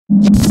It's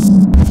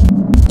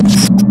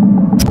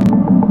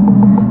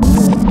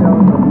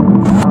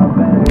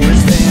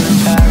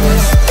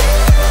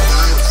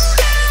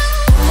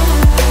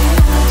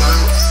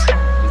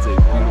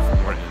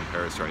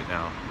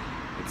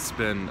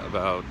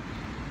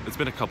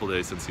been a couple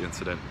days since the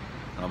incident.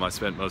 I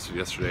spent most of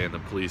yesterday in the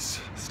police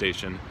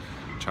station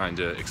trying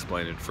to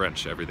explain in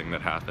French everything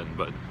that happened,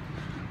 but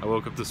I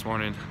woke up this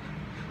morning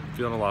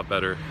feeling a lot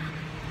better,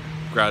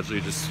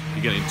 gradually just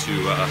beginning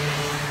to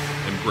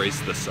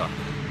embrace the suck.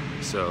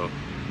 So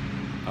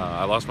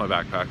I lost my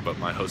backpack, but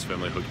my host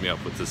family hooked me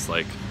up with this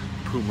like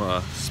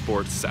Puma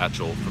sports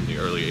satchel from the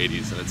early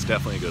 80s, and it's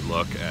definitely a good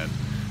look, and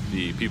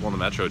the people in the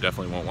metro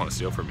definitely won't want to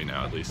steal from me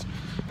now, at least.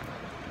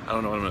 I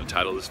don't know what I'm going to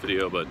title this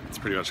video, but it's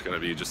pretty much going to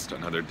be just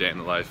another day in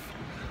the life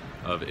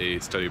of a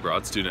study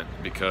abroad student,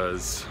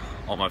 because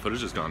all my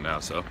footage is gone now,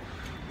 so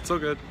it's all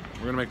good.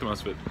 We're going to make the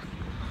most of it.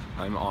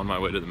 I'm on my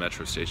way to the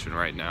metro station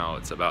right now.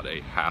 It's about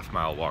a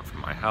half-mile walk from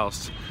my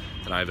house.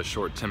 Then I have a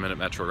short 10-minute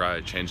metro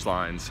ride, change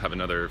lines, have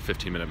another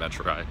 15-minute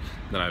metro ride,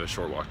 then I have a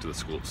short walk to the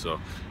school. So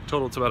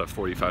total it's about a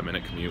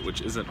 45-minute commute,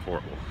 which isn't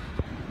horrible.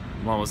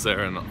 I'm almost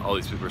there and all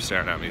these people are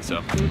staring at me,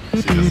 so see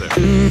you guys there.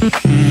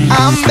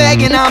 I'm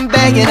begging, I'm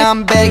begging,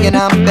 I'm begging,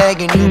 I'm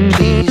begging you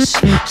please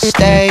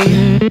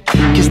stay.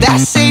 Cause that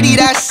city,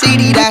 that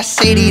city, that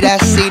city,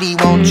 that city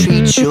won't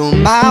treat you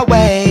my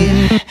way.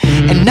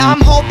 And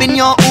I'm hoping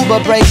your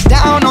Uber breaks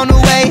down on the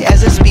way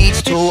as it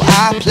speeds to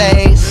our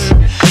place.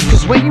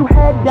 Cause when you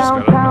head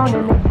downtown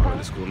and going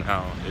to school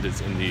now, it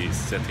is in the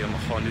 7e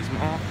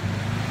arrondissement,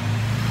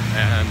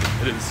 and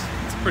it's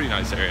a pretty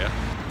nice area.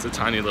 It's a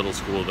tiny little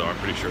school, though I'm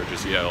pretty sure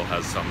just Yale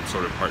has some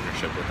sort of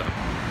partnership with them.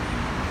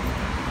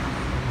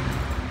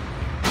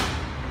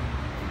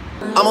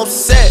 I'm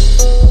upset.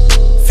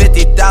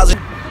 50,000.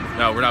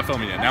 No, we're not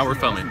filming yet. Now we're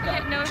filming. Okay,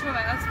 no, we're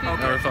filming. Let's be Now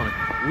we're filming.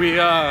 We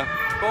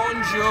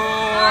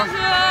Bonjour.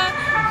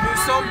 Nous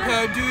sommes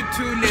perdus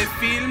tous les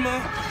films.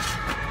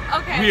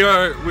 Okay.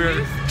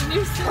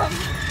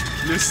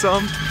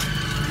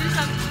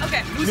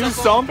 Okay.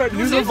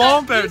 Nous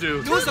avons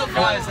perdu.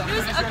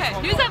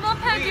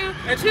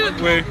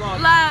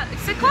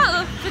 C'est quoi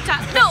le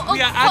footage? No.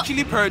 We are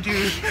actually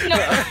perdus. No,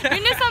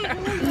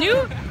 nous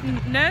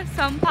ne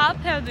sommes pas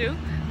perdus.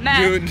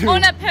 Mais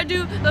on a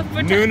perdu le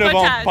footage. Nous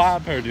n'avons pas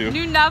perdu.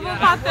 Nous n'avons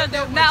pas perdu.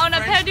 Mais on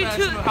a perdu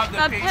tout.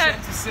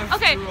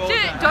 Ok,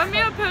 j'ai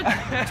dormi pour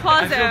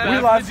 3 heures. We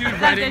lost you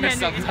writing the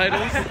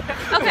subtitles.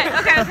 Okay.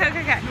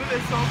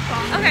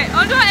 Okay,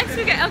 on doit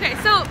expliquer. Okay,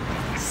 so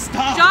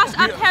Josh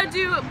a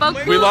perdu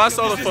beaucoup. We lost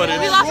all the footage.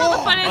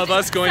 Of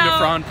us going to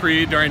Franc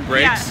Prix during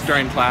breaks,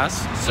 during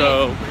class.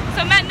 So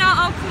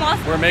maintenant on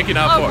commence. We're making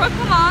up for it. On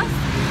recommence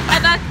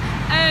avec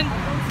un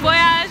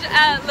voyage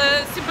à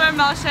le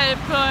supermarché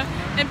pour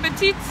un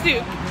petit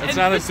soup. It's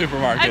not a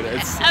supermarket.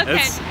 It's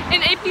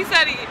an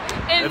épicerie.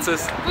 It's a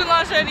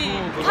boulangerie.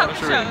 Quelque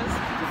chose.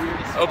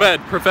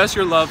 Obed, profess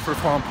your love for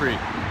Franc Prix.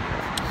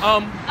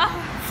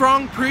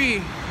 Franc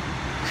Prix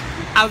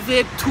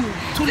avec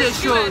toutes les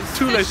choses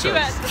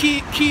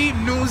qui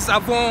nous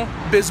avons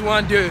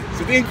besoin de.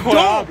 C'est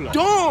incroyable.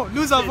 Dont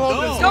nous avons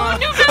besoin.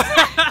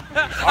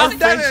 Our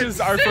French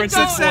is horrible.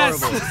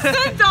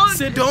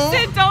 C'est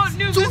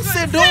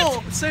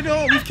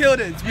donc. We killed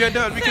it. We are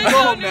done. We can go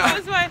home now.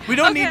 We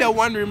don't need that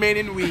one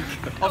remaining week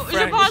of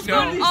French.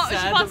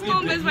 Je pense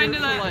qu'on a besoin de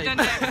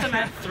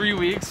la 3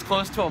 weeks,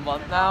 close to a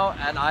month now,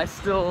 and I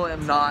still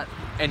am not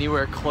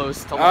anywhere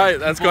close to. All right,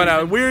 that's going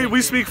out.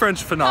 We speak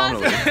French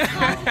phenomenally.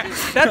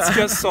 That's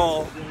just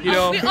all, you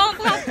know.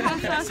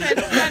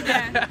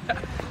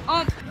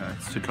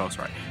 It's too close,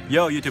 right?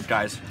 Yo, YouTube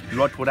guys,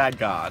 look what I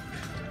got.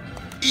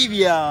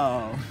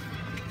 Evian!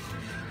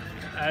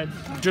 I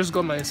just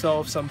got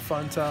myself some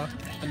Fanta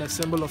and a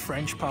symbol of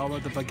French power,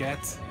 the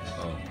baguette.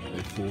 Oh,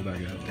 a full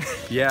baguette.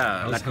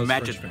 Yeah, like a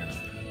magic.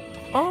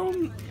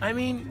 I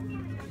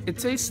mean, it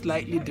tastes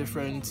slightly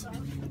different.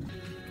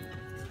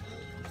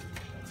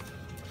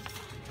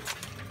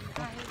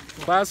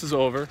 Class is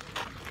over,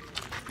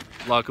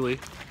 luckily.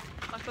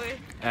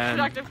 And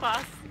productive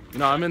class. You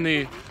know, I'm in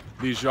the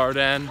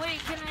Jardin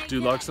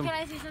du Luxem. Can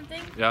I say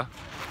something? Yeah.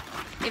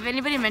 If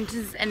anybody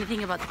mentions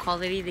anything about the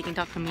quality, they can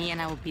talk to me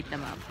and I will beat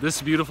them up.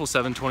 This beautiful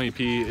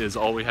 720p is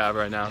all we have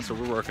right now, so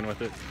we're working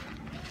with it.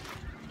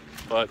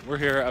 But we're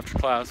here after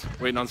class,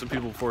 waiting on some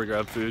people before we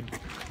grab food.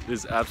 It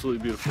is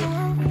absolutely beautiful.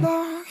 How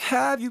long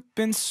have you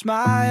been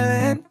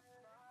smiling?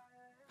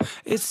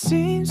 It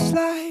seems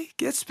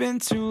like it's been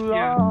too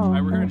long.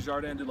 Yeah, we're here in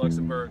Jardin du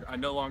Luxembourg. I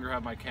no longer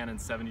have my Canon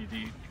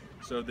 70D,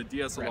 so the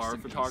DSLR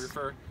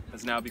photographer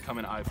has now become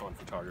an iPhone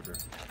photographer.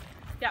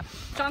 Yeah,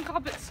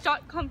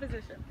 shot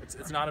composition.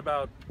 It's not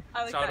about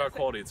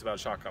quality, it's about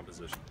shot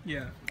composition.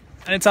 Yeah,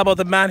 and it's about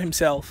the man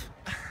himself.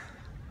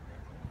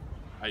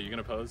 Are you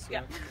gonna pose?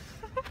 Yeah.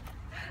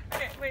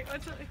 Okay, wait,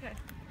 what's it? Okay.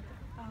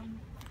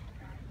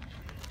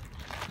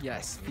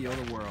 Yes, feel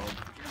the world.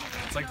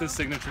 It's like the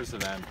signature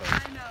Savannah pose.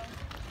 I know.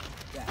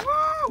 Yeah.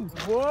 Whoa!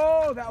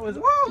 Whoa! That was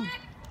whoa!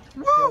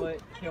 Whoa!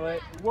 Kill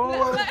it.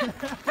 Whoa!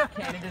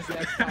 Canada's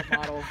next top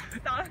model.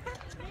 Stop.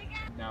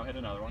 Now hit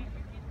another one.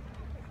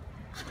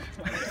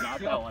 Not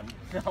that one.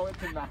 No,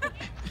 it's a mouth.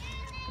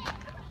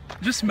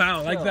 Just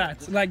smile like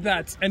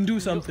that, and do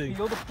something.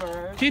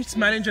 Keep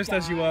smiling just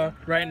as you are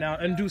right now,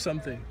 and do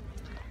something.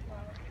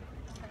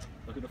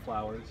 Look at the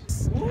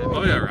flowers.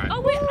 Oh yeah, right.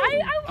 Oh wait,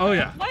 oh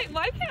yeah.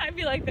 Why can't I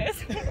be like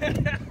this?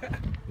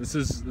 This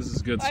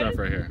is good stuff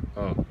right here.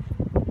 Oh.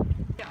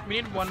 We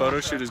need one Photo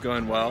shoot is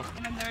going well.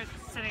 And then they're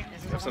sitting.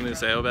 You have something to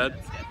say, Obed?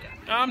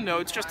 No,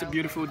 it's just a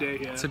beautiful day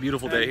here. It's a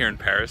beautiful day here in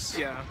Paris.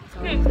 Yeah.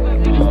 Okay,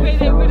 we're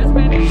just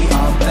waiting.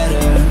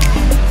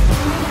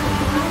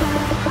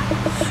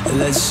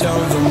 Let's show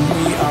them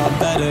we are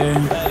better.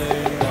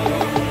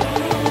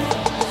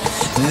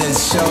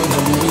 Let's show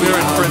them we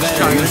are French better.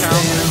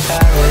 Chinatown.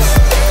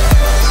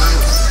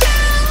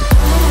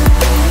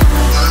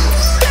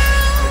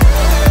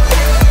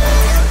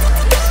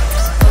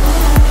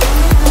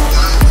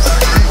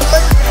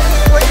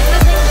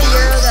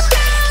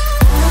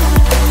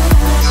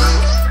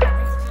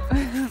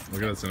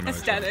 Look at that cinematic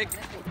Aesthetic.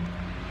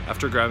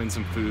 After grabbing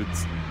some food,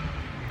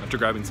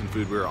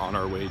 we were on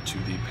our way to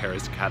the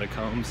Paris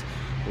catacombs,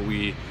 where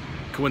we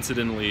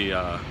coincidentally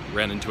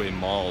ran into a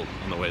mall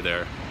on the way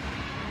there,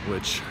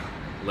 which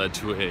led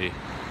to a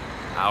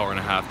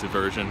hour-and-a-half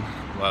diversion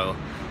while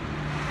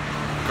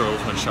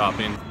girls went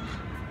shopping.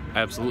 I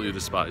absolutely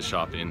despise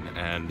shopping,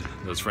 and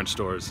those French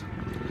stores,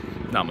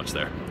 not much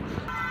there.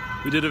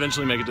 We did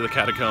eventually make it to the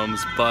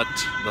catacombs, but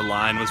the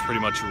line was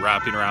pretty much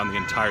wrapping around the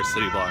entire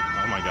city block.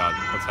 Oh my god,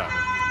 what's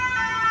happening?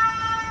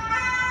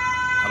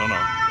 I don't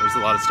know. There's a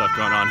lot of stuff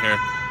going on here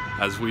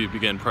as we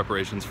begin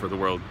preparations for the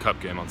World Cup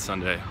game on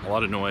Sunday. A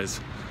lot of noise,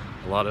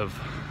 a lot of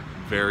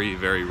very,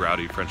 very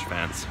rowdy French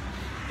fans.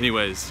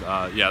 Anyways,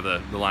 yeah,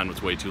 the line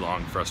was way too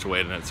long for us to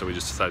wait in it, so we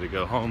just decided to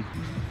go home.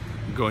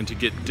 I'm going to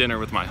get dinner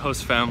with my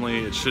host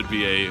family. It should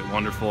be a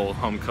wonderful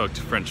home-cooked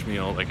French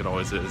meal like it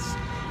always is.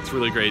 It's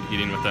really great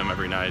eating with them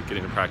every night,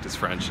 getting to practice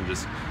French and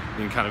just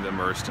being kind of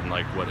immersed in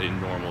like what a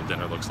normal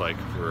dinner looks like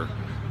for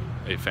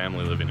a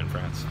family living in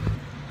France.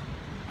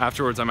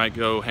 Afterwards, I might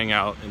go hang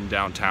out in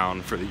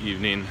downtown for the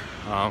evening.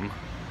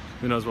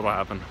 Who knows what'll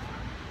happen.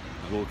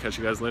 We'll catch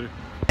you guys later.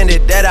 I'm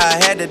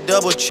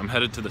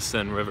headed to the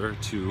Seine River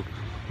to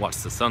watch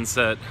the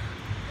sunset,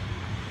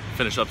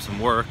 finish up some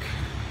work,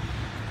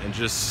 and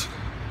just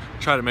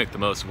try to make the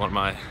most of one of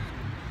my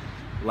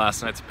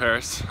last nights of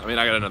Paris. I mean,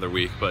 I got another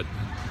week, but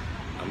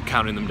I'm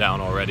counting them down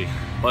already.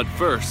 But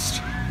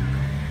first,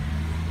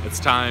 it's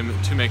time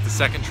to make the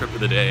second trip of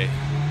the day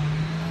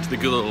to the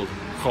good old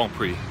Grand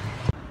Prix.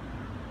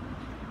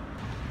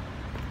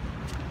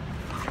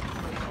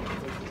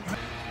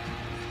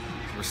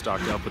 We're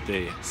stocked up with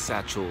a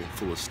satchel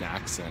full of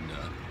snacks and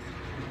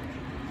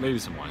maybe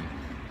some wine.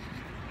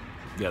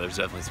 Yeah, there's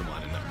definitely some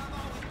wine in there.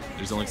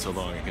 There's only so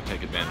long I can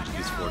take advantage of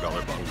these $4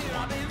 bottles of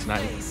wine.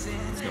 Tonight, it's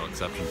no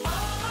exception.